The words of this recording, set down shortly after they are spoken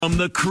From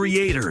the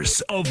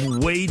creators of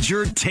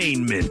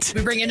Wagertainment.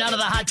 We bring you none of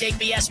the hot take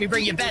BS. We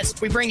bring you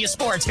bets. We bring you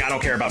sports. I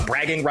don't care about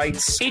bragging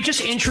rights. It just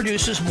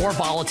introduces more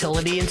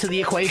volatility into the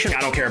equation. I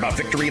don't care about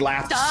victory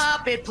laps.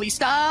 Stop it, please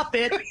stop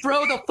it.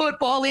 Throw the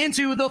football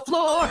into the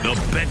floor. The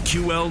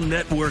BetQL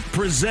Network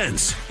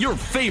presents your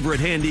favorite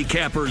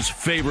handicapper's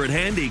favorite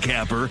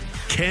handicapper,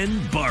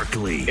 Ken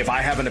Barkley. If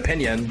I have an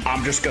opinion,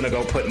 I'm just going to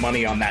go put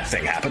money on that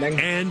thing happening.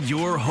 And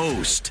your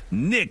host,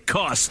 Nick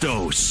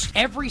Costos.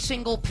 Every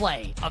single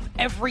play of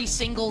every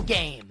single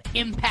game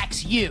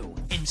impacts you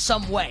in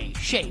some way,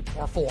 shape,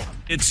 or form.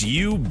 It's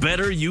You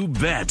Better You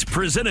Bet,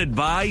 presented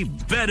by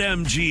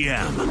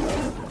BetMGM.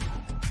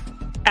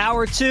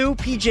 Hour 2,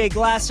 PJ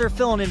Glasser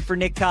filling in for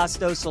Nick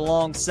Costos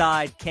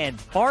alongside Ken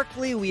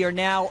Barkley. We are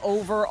now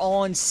over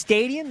on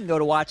Stadium. Go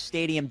to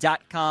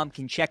watchstadium.com.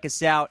 Can check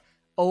us out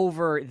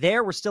over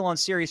there. We're still on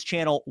Sirius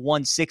Channel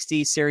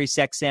 160, Sirius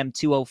XM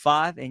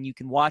 205, and you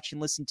can watch and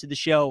listen to the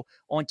show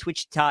on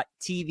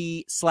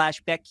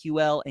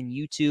twitch.tv/BetQL and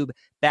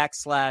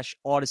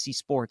YouTube.com/Odyssey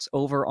Sports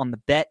over on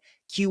the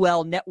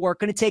BetQL Network.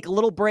 Going to take a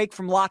little break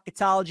from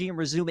Locketology and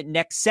resume it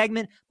next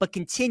segment, but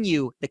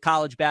continue the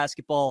college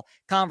basketball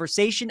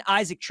conversation.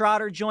 Isaac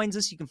Trotter joins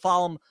us. You can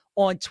follow him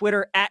on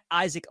Twitter at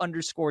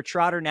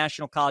Isaac_Trotter,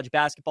 national college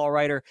basketball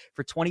writer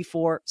for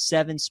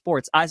 24/7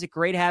 Sports. Isaac,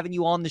 great having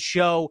you on the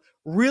show.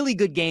 Really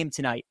good game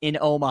tonight in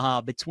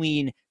Omaha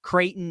between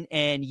Creighton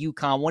and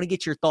UConn. Want to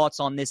get your thoughts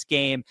on this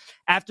game.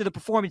 After the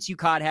performance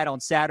UConn had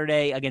on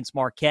Saturday against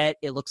Marquette,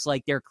 it looks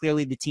like they're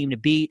clearly the team to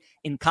beat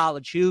in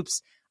college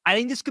hoops. I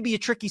think this could be a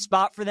tricky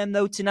spot for them,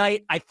 though,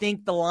 tonight. I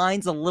think the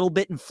line's a little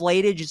bit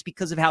inflated just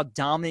because of how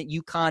dominant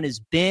UConn has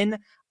been.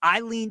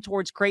 I lean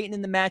towards Creighton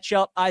in the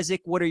matchup.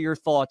 Isaac, what are your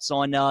thoughts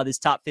on this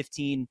top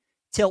 15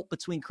 tilt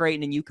between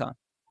Creighton and UConn?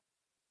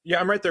 Yeah,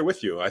 I'm right there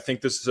with you. I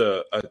think this is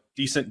a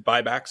decent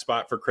buyback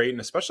spot for Creighton,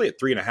 especially at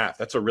 3.5.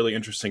 That's a really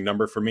interesting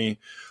number for me.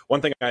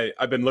 One thing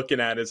I've been looking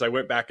at is I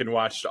went back and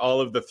watched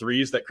all of the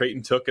threes that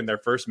Creighton took in their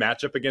first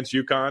matchup against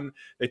UConn.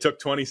 They took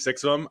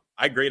 26 of them.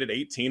 I graded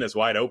 18 as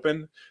wide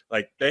open.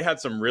 Like, they had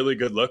some really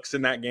good looks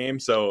in that game.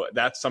 So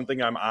that's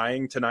something I'm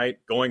eyeing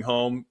tonight. Going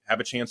home,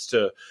 have a chance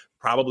to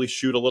probably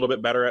shoot a little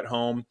bit better at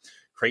home.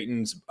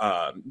 Creighton's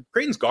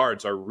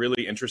guards are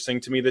really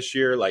interesting to me this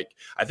year. Like,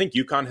 I think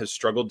UConn has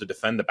struggled to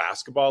defend the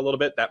basketball a little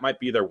bit. That might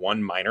be their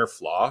one minor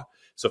flaw.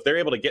 So if they're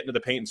able to get into the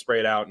paint and spray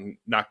it out and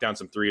knock down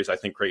some threes, I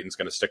think Creighton's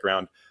going to stick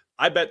around.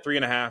 I bet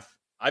 3.5.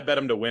 I bet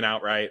them to win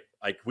outright.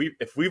 Like,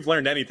 if we've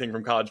learned anything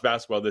from college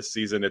basketball this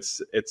season,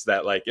 it's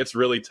that, like, it's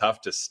really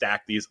tough to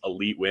stack these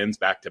elite wins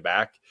back to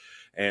back.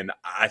 And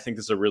I think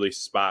this is a really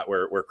spot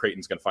where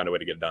Creighton's going to find a way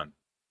to get it done.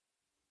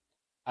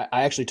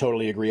 I actually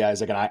totally agree,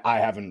 Isaac, and I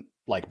haven't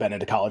been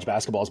into college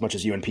basketball as much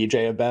as you and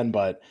PJ have been,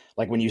 but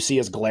like, when you see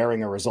as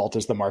glaring a result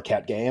as the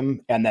Marquette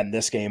game and then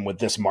this game with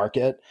this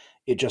market,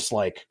 it just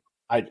like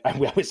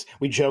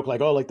we joke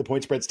like, oh, like the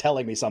point spread's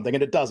telling me something,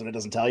 and it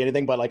doesn't tell you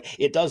anything, but like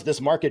it does. This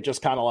market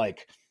just kind of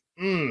like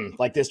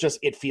this, just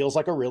it feels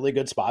like a really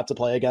good spot to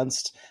play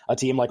against a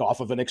team like off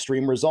of an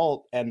extreme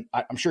result. And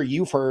I'm sure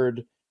you've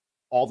heard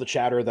all the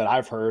chatter that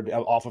I've heard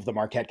off of the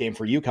Marquette game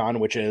for UConn,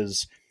 which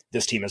is,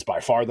 this team is by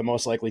far the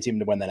most likely team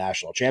to win the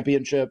national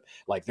championship.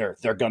 Like,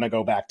 they're going to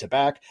go back to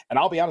back. And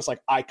I'll be honest,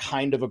 like, I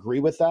kind of agree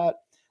with that.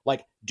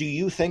 Like, do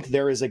you think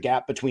there is a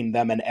gap between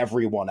them and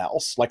everyone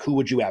else? Like, who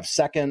would you have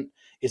second?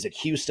 Is it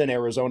Houston,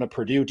 Arizona,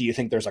 Purdue? Do you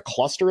think there's a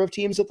cluster of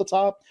teams at the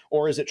top?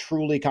 Or is it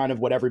truly kind of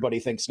what everybody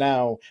thinks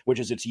now, which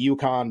is it's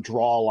UConn,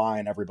 draw a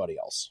line, everybody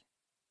else?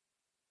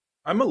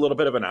 I'm a little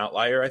bit of an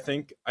outlier, I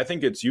think. I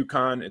think it's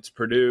UConn, it's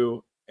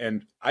Purdue,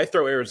 and I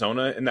throw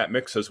Arizona in that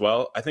mix as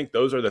well. I think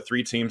those are the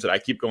three teams that I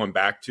keep going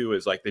back to,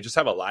 is like, they just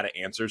have a lot of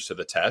answers to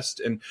the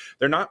test, and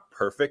they're not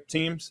perfect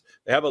teams.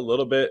 They have a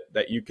little bit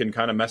that you can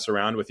kind of mess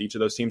around with each of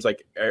those teams.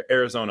 Like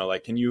Arizona,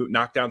 like, can you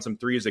knock down some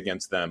threes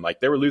against them?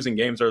 Like, they were losing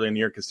games early in the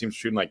year because teams were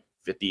shooting like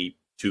 52%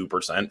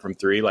 from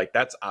three. Like,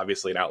 that's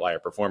obviously an outlier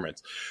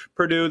performance.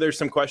 Purdue, there's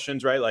some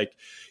questions, right? Like,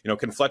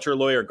 can Fletcher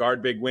Lawyer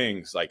guard big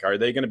wings? Like, are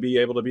they going to be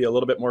able to be a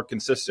little bit more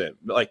consistent?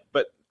 Like,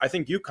 but I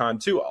think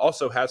UConn too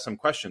also has some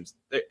questions.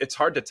 It's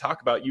hard to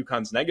talk about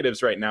UConn's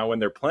negatives right now when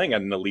they're playing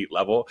at an elite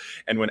level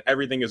and when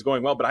everything is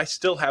going well, but I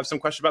still have some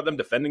questions about them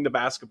defending the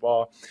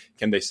basketball.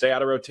 Can they stay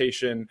out of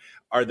rotation?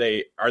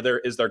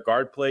 Is their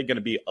guard play going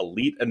to be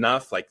elite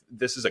enough? Like,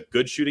 this is a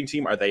good shooting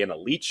team. Are they an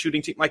elite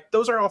shooting team? Like,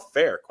 those are all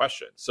fair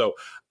questions. So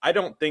I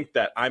don't think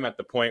that I'm at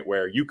the point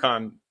where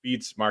UConn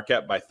beats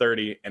Marquette by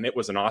 30 and it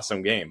was an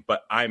awesome game,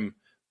 but I'm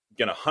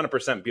going to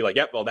 100% be like,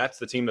 yep, well, that's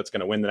the team that's going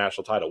to win the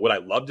national title. Would I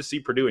love to see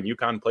Purdue and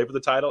UConn play for the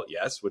title?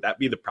 Yes. Would that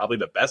be probably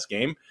the best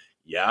game?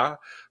 Yeah.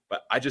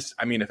 But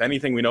I mean, if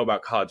anything we know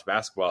about college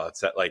basketball,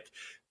 it's that, like,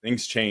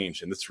 things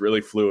change and it's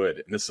really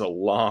fluid. And this is a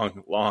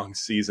long, long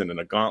season and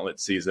a gauntlet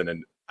season.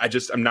 And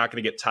I'm not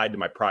going to get tied to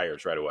my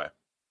priors right away.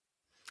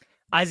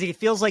 Isaac, it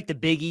feels like the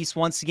Big East,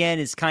 once again,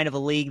 is kind of a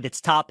league that's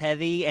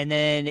top-heavy, and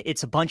then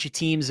it's a bunch of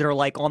teams that are,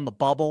 like, on the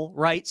bubble,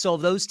 right? So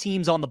those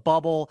teams on the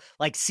bubble,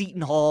 like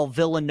Seton Hall,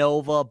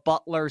 Villanova,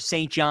 Butler,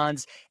 St.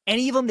 John's,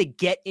 any of them that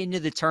get into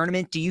the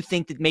tournament, do you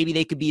think that maybe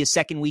they could be a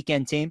second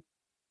weekend team?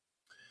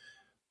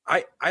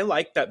 I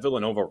like that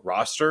Villanova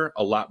roster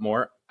a lot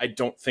more. I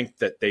don't think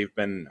that they've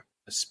been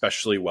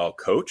especially well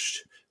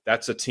coached.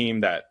 That's a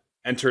team that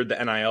entered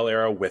the NIL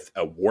era with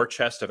a war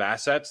chest of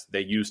assets.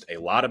 They used a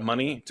lot of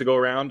money to go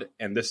around,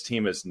 and this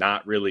team is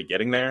not really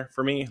getting there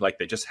for me. Like,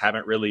 they just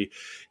haven't really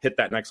hit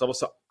that next level.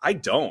 So I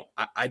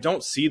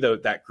don't see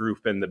that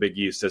group in the Big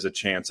East as a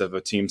chance of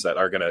a teams that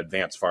are going to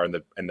advance far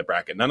in the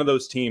bracket. None of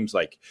those teams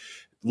like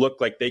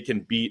look like they can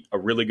beat a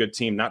really good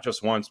team, not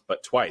just once,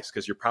 but twice,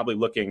 because you're probably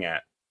looking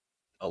at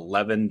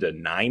 11 to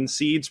 9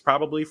 seeds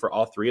probably for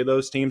all three of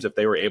those teams if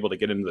they were able to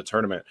get into the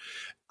tournament.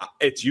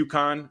 It's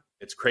UConn,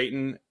 it's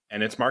Creighton,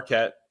 and it's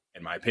Marquette.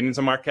 And my opinions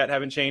on Marquette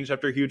haven't changed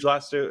after a huge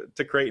loss to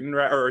Creighton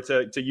or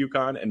to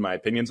UConn. And my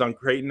opinions on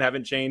Creighton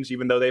haven't changed,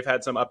 even though they've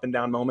had some up and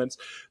down moments.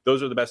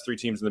 Those are the best 3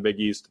 teams in the Big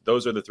East.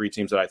 Those are the 3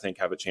 teams that I think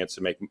have a chance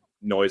to make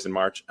noise in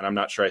March. And I'm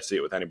not sure I see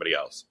it with anybody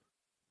else.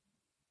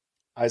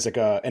 Isaac,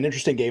 an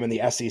interesting game in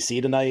the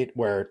SEC tonight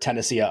where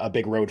Tennessee, a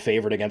big road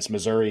favorite against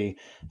Missouri.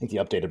 I think the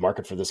updated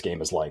market for this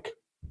game is like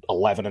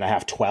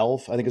 11.5,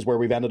 12, I think is where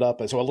we've ended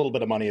up. So a little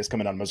bit of money is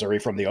coming on Missouri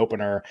from the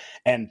opener,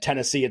 and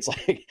Tennessee. It's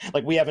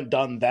like we haven't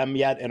done them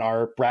yet in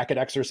our bracket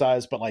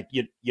exercise, but like,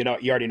 you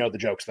already know the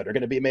jokes that are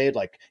going to be made.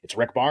 Like, it's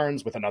Rick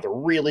Barnes with another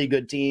really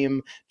good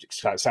team.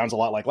 Sounds a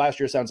lot like last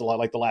year, sounds a lot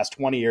like the last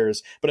 20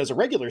 years, but as a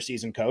regular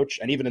season coach,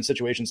 and even in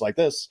situations like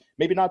this,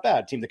 maybe not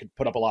bad team that could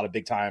put up a lot of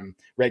big time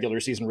regular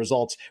season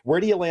results. Where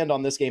do you land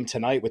on this game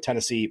tonight with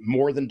Tennessee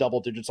more than double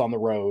digits on the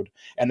road,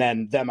 and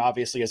then them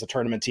obviously as a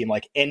tournament team,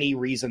 like any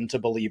reason to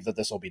believe that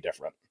this will be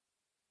different?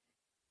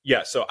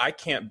 Yeah, so I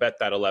can't bet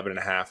that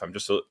 11.5. I'm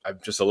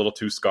just a little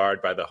too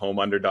scarred by the home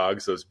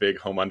underdogs, those big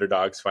home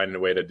underdogs finding a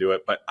way to do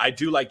it. But I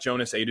do like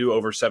Jonas Adu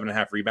over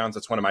 7.5 rebounds.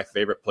 That's one of my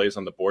favorite plays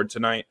on the board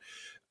tonight.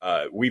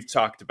 We've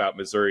talked about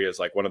Missouri as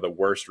like one of the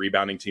worst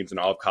rebounding teams in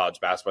all of college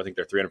basketball. I think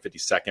they're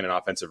 352nd in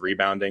offensive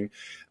rebounding.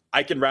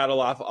 I can rattle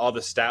off all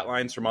the stat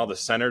lines from all the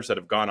centers that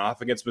have gone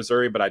off against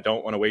Missouri, but I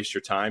don't want to waste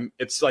your time.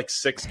 It's like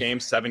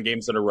 7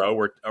 games in a row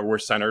where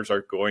centers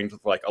are going to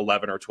like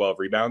 11 or 12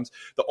 rebounds.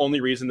 The only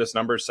reason this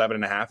number is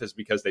 7.5 is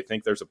because they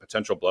think there's a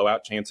potential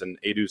blowout chance and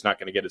Adu's not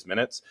going to get his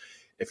minutes.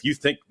 If you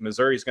think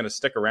Missouri's going to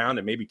stick around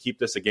and maybe keep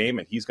this a game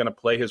and he's going to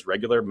play his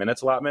regular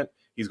minutes allotment,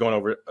 he's going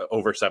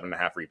over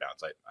 7.5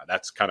 rebounds.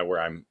 That's kind of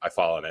where I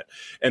fall on it.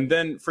 And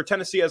then for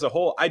Tennessee as a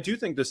whole, I do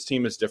think this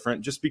team is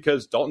different just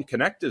because Dalton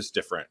Knecht is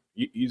different.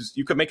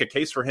 You could make a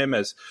case for him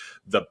as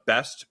the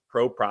best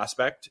pro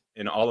prospect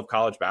in all of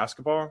college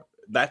basketball.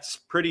 That's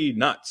pretty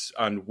nuts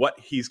on what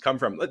he's come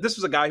from. This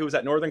was a guy who was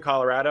at Northern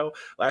Colorado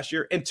last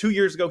year, and 2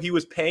 years ago, he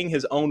was paying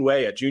his own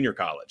way at junior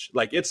college.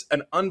 Like, it's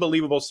an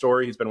unbelievable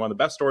story. He's been one of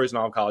the best stories in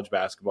all of college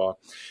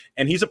basketball,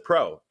 and he's a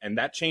pro, and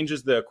that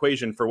changes the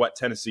equation for what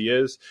Tennessee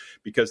is,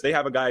 because they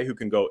have a guy who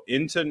can go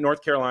into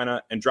North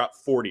Carolina and drop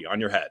 40 on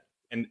your head,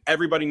 and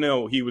everybody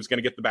know he was going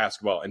to get the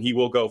basketball, and he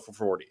will go for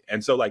 40.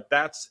 And so, like,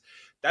 that's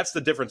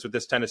the difference with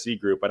this Tennessee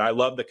group. And I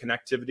love the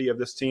connectivity of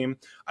this team.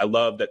 I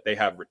love that they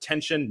have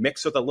retention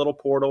mixed with a little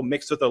portal,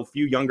 mixed with a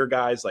few younger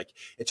guys. Like,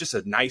 it's just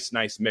a nice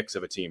mix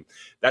of a team.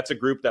 That's a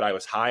group that I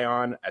was high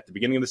on at the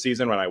beginning of the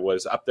season when I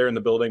was up there in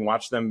the building,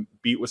 watched them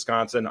beat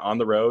Wisconsin on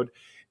the road.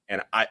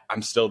 And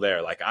I'm still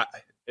there. Like,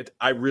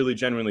 I really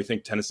genuinely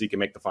think Tennessee can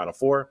make the Final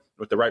Four.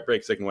 With the right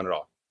breaks, they can win it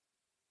all.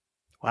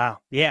 Wow.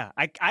 Yeah,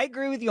 I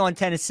agree with you on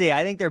Tennessee.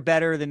 I think they're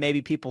better than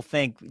maybe people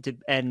think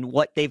and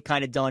what they've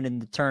kind of done in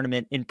the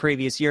tournament in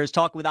previous years.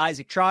 Talking with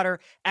Isaac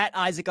Trotter at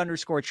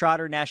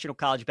Isaac_Trotter, national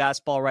college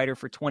basketball writer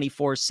for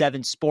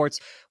 24/7 Sports.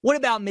 What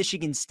about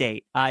Michigan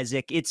State,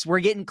 Isaac? We're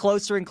getting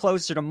closer and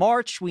closer to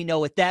March. We know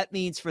what that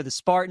means for the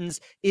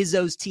Spartans.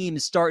 Izzo's team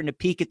is starting to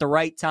peak at the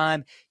right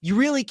time. You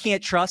really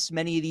can't trust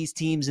many of these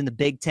teams in the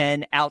Big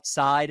Ten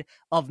outside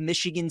of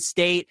Michigan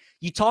State.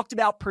 You talked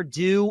about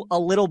Purdue a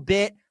little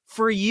bit.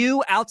 For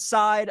you,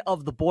 outside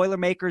of the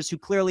Boilermakers who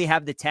clearly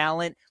have the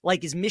talent,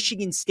 like, is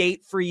Michigan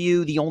State for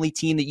you the only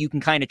team that you can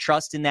kind of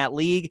trust in that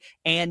league?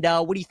 And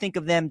what do you think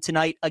of them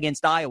tonight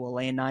against Iowa,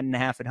 laying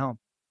 9.5 at home?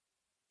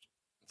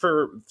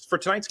 For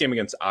tonight's game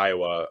against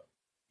Iowa,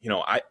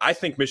 I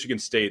think Michigan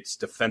State's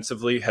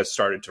defensively has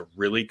started to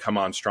really come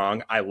on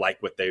strong. I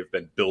like what they've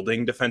been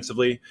building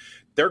defensively.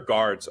 Their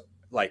guards,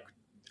 like,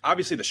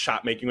 obviously the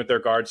shot making with their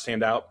guards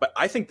stand out, but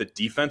I think the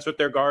defense with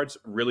their guards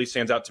really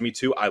stands out to me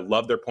too. I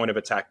love their point of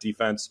attack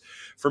defense.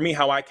 For me,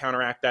 how I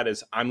counteract that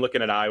is I'm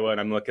looking at Iowa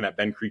and I'm looking at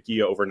Ben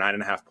Krikke over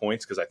 9.5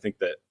 points, because I think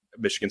that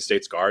Michigan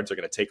State's guards are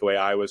going to take away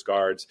Iowa's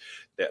guards.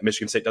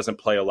 Michigan State doesn't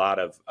play a lot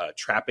of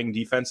trapping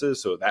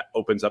defenses, so that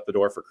opens up the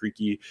door for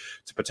Krikke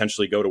to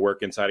potentially go to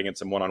work inside against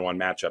some one-on-one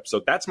matchups.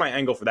 So that's my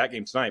angle for that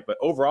game tonight. But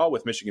overall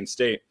with Michigan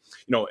State,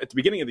 at the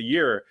beginning of the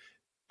year,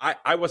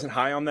 I wasn't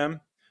high on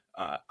them.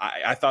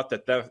 I thought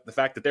that the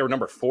fact that they were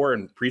number 4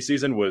 in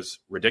preseason was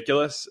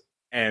ridiculous.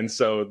 And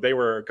so they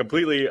were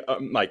completely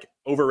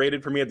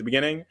overrated for me at the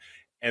beginning.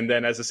 And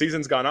then as the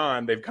season's gone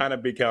on, they've kind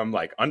of become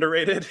like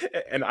underrated.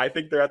 And I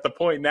think they're at the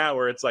point now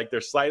where it's like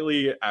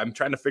I'm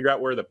trying to figure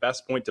out where the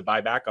best point to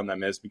buy back on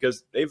them is,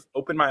 because they've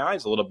opened my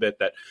eyes a little bit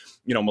that,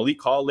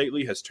 Malik Hall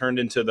lately has turned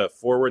into the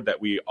forward that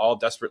we all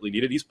desperately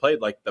needed. He's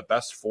played like the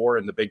best 4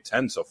 in the Big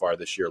Ten so far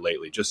this year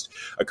lately, just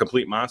a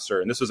complete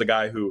monster. And this was a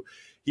guy who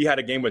he had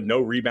a game with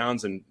no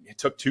rebounds and he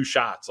took 2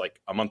 shots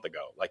like a month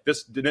ago. Like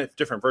this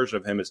different version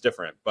of him is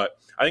different. But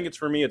I think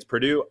it's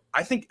Purdue.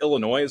 I think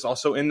Illinois is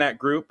also in that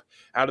group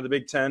out of the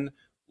Big Ten.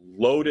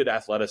 Loaded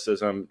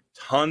athleticism,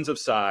 tons of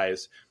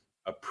size,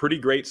 a pretty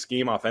great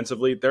scheme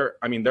offensively. They're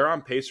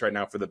on pace right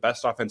now for the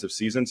best offensive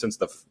season since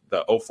the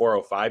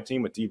 04-05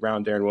 team with D.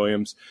 Brown, Darren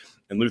Williams,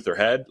 and Luther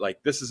Head.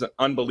 Like, this is an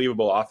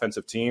unbelievable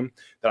offensive team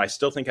that I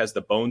still think has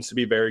the bones to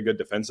be very good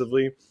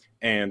defensively.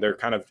 And they're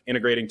kind of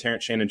integrating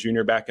Terrence Shannon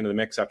Jr. back into the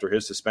mix after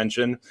his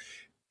suspension.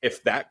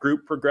 If that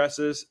group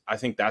progresses, I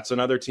think that's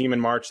another team in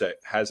March that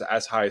has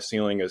as high a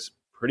ceiling as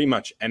pretty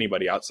much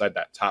anybody outside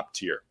that top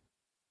tier.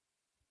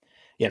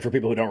 Yeah, for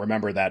people who don't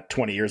remember that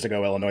 20 years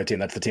ago Illinois team,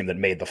 that's the team that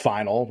made the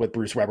final with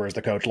Bruce Weber as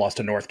the coach, lost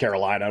to North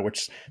Carolina,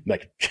 which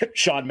like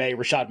Sean May,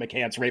 Rashad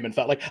McCants, Raymond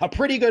felt like a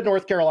pretty good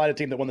North Carolina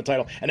team that won the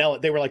title. And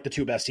they were like the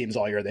 2 best teams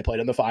all year. They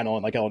played in the final,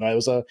 and like Illinois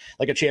was a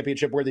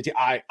championship worthy team.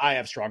 I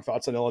have strong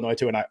thoughts on Illinois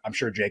too, and I'm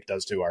sure Jake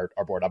does too, our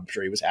board. I'm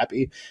sure he was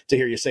happy to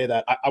hear you say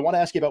that. I want to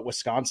ask you about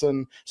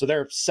Wisconsin. So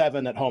they're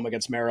 7 at home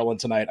against Maryland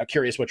tonight. I'm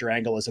curious what your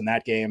angle is in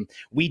that game.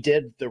 We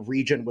did the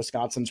region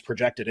Wisconsin's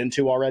projected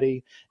into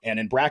already, and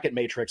in Bracket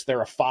Matrix,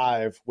 they're a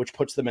 5, which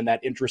puts them in that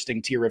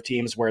interesting tier of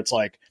teams where it's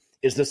like,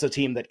 is this a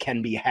team that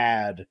can be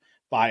had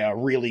by a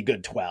really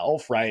good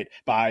 12, right?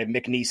 By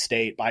McNeese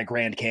State, by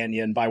Grand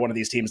Canyon, by one of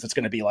these teams that's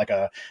going to be like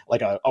a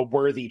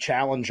worthy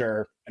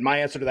challenger? And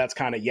my answer to that's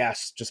kind of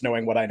yes, just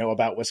knowing what I know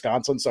about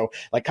Wisconsin. So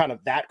like kind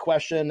of that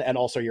question, and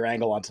also your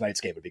angle on tonight's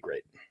game would be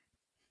great.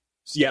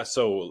 Yeah.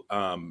 So,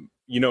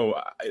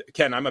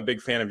 Ken, I'm a big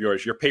fan of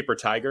yours. Your Paper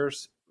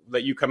Tigers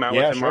that you come out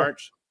with in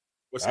March.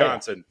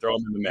 Wisconsin, throw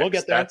them in the mix. We'll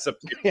get there.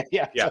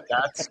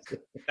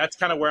 That's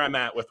kind of where I'm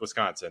at with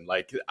Wisconsin.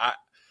 Like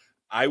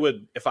I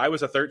would, if I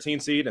was a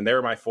 13 seed and they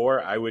were my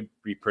 4, I would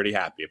be pretty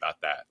happy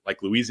about that.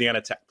 Like Louisiana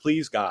Tech,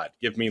 please God,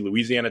 give me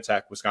Louisiana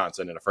Tech,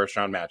 Wisconsin in a first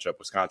round matchup.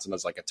 Wisconsin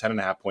is like a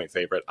 10.5 point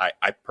favorite.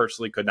 I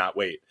personally could not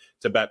wait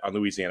to bet on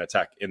Louisiana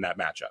Tech in that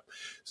matchup.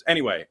 So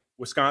anyway,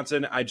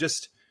 Wisconsin,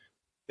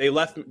 they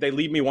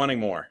leave me wanting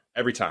more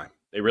every time.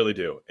 They really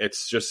do.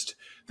 It's just,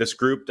 this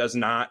group does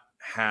not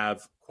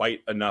have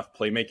quite enough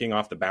playmaking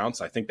off the bounce.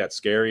 I think that's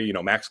scary.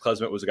 Max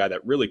Klesmet was a guy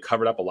that really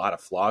covered up a lot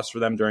of flaws for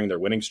them during their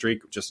winning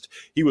streak.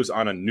 He was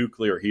on a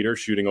nuclear heater,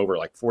 shooting over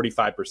like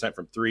 45%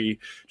 from 3,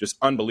 just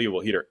unbelievable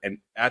heater. And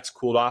that's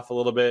cooled off a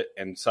little bit.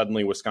 And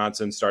suddenly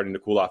Wisconsin's starting to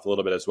cool off a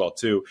little bit as well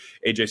too.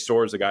 AJ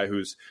Storr is a guy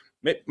who's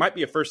might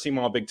be a first team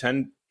all Big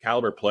Ten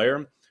caliber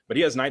player, but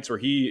he has nights where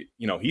he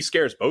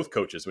scares both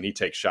coaches when he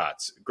takes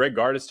shots. Greg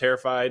Gard is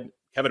terrified.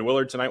 Kevin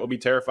Willard tonight will be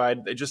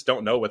terrified. They just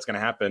don't know what's going to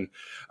happen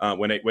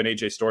when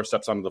AJ Storr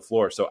steps onto the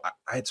floor. So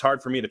it's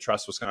hard for me to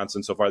trust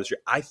Wisconsin so far this year.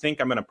 I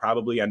think I'm going to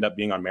probably end up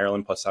being on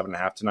Maryland plus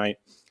 7.5 tonight.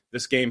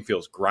 This game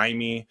feels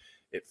grimy.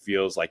 It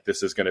feels like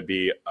this is going to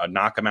be a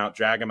knock 'em out,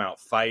 drag 'em out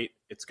fight.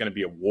 It's going to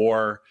be a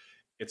war.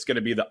 It's going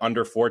to be the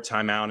under 4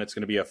 timeout. It's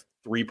going to be a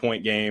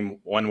 3-point game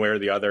one way or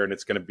the other. And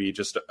it's going to be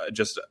just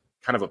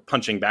kind of a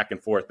punching back and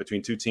forth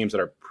between 2 teams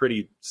that are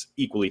pretty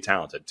equally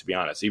talented, to be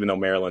honest, even though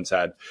Maryland's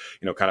had,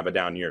 kind of a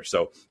down year.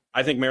 So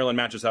I think Maryland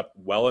matches up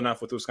well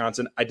enough with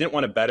Wisconsin. I didn't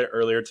want to bet it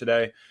earlier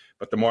today,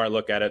 but the more I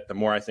look at it, the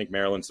more I think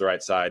Maryland's the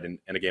right side and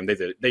a game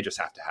they just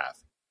have to have.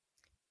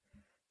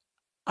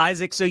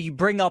 Isaac, so you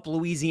bring up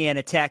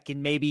Louisiana Tech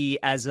and maybe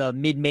as a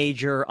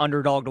mid-major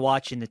underdog to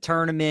watch in the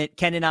tournament.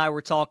 Ken and I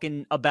were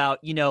talking about,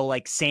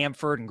 like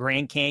Samford and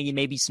Grand Canyon,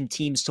 maybe some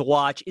teams to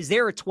watch. Is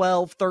there a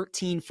 12,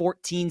 13,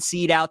 14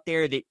 seed out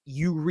there that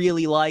you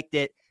really like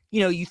that,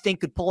 you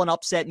think could pull an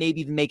upset,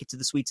 maybe even make it to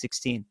the Sweet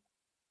 16?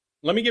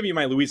 Let me give you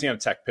my Louisiana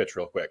Tech pitch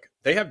real quick.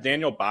 They have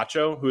Daniel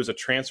Bacho, who is a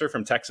transfer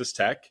from Texas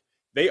Tech.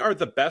 They are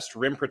the best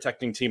rim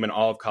protecting team in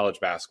all of college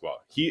basketball.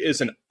 He is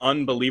an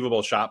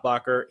unbelievable shot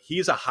blocker.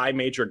 He's a high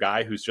major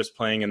guy who's just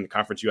playing in the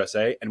Conference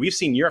USA. And we've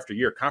seen year after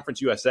year,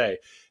 Conference USA,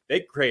 they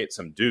create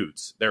some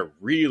dudes. They're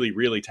really,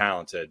 really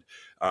talented.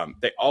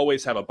 They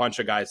always have a bunch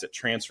of guys that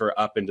transfer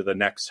up into the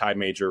next high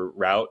major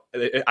route.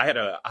 I had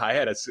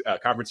a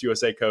Conference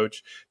USA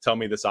coach tell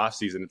me this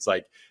offseason, it's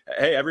like,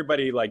 hey,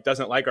 everybody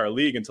doesn't like our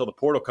league until the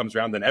portal comes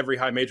around, then every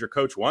high major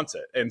coach wants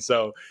it. And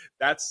so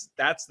that's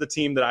the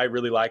team that I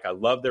really like. I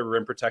love their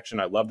rim protection.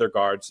 I love their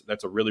guards.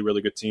 That's a really,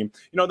 really good team.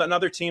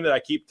 Another team that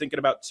I keep thinking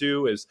about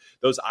too is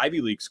those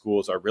Ivy League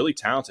schools are really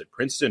talented.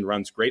 Princeton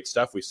runs great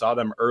stuff. We saw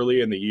them early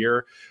in the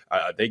year.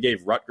 They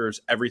gave Rutgers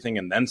everything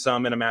and then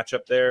some in a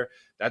matchup there.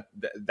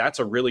 That's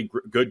a really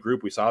good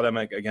group. We saw them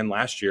again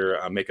last year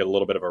make it a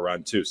little bit of a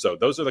run too. So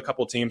those are the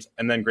couple teams.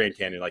 And then Grand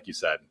Canyon, like you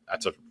said,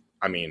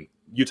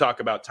 you talk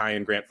about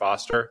Tyen Grant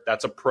Foster.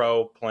 That's a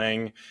pro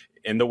playing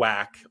in the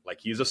WAC. Like,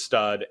 he's a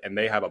stud, and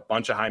they have a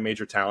bunch of high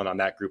major talent on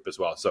that group as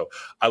well. So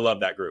I love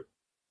that group.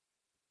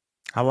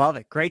 I love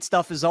it. Great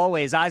stuff as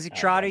always. Isaac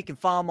Trotter, you can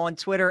follow him on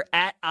Twitter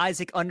at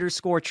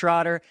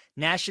Isaac_Trotter,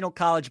 national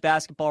college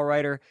basketball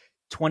writer,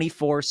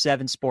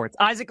 24/7 Sports.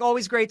 Isaac,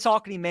 always great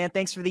talking to you, man.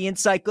 Thanks for the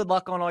insight. Good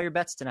luck on all your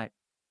bets tonight.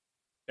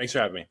 Thanks for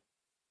having me.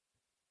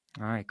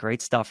 All right,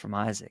 great stuff from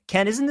Isaac.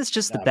 Ken, isn't this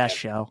just the best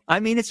show?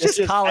 I mean, it's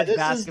just college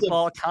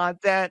basketball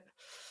content.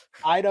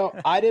 I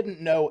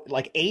didn't know,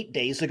 like 8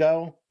 days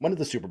ago, when did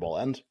the Super Bowl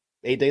end?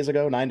 8 days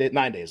ago, 9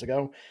 days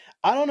ago.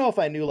 I don't know if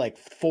I knew like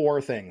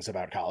 4 things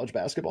about college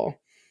basketball.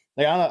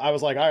 Like I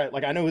was like, all right,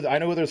 like I know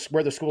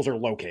where the schools are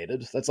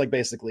located. That's like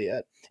basically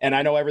it. And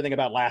I know everything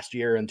about last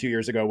year and 2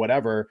 years ago,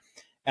 whatever.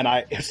 And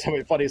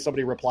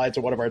somebody replied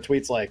to one of our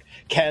tweets like,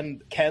 Ken,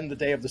 the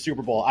day of the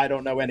Super Bowl, I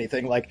don't know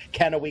anything. Like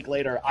Ken, a week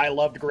later, I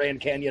loved Grand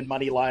Canyon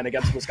money line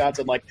against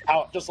Wisconsin. Like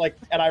how, just like,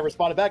 and I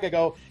responded back, I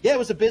go, yeah, it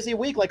was a busy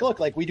week. Like, look,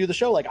 like we do the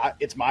show. Like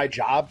it's my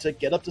job to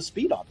get up to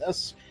speed on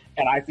this.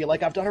 And I feel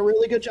like I've done a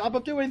really good job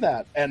of doing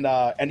that.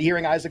 And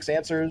hearing Isaac's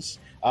answers,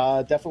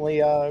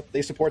 definitely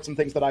they support some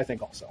things that I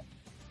think also.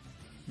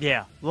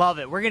 Yeah, love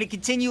it. We're going to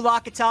continue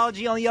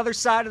Locketology on the other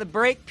side of the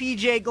break.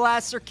 PJ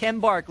Glasser, Ken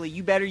Barkley,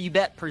 You Better You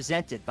Bet,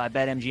 presented by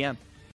BetMGM.